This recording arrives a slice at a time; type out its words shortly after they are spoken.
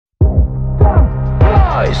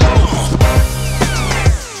choice.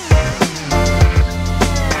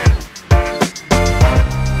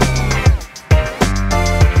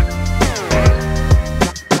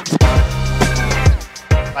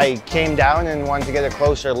 I came down and wanted to get a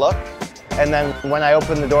closer look, and then when I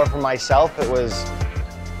opened the door for myself, it was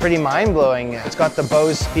pretty mind-blowing. It's got the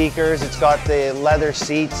Bose speakers, it's got the leather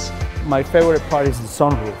seats. My favorite part is the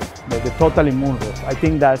sunroof, the totally moonroof. I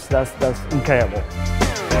think that's incredible.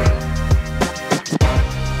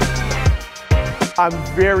 I'm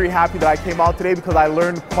very happy that I came out today because I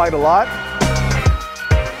learned quite a lot.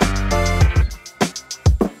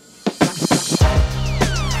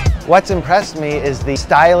 What's impressed me is the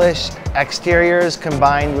stylish exteriors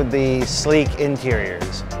combined with the sleek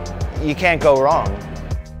interiors. You can't go wrong.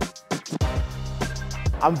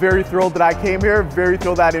 I'm very thrilled that I came here, very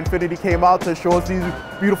thrilled that Infiniti came out to show us these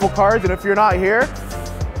beautiful cars, and if you're not here,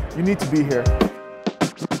 you need to be here.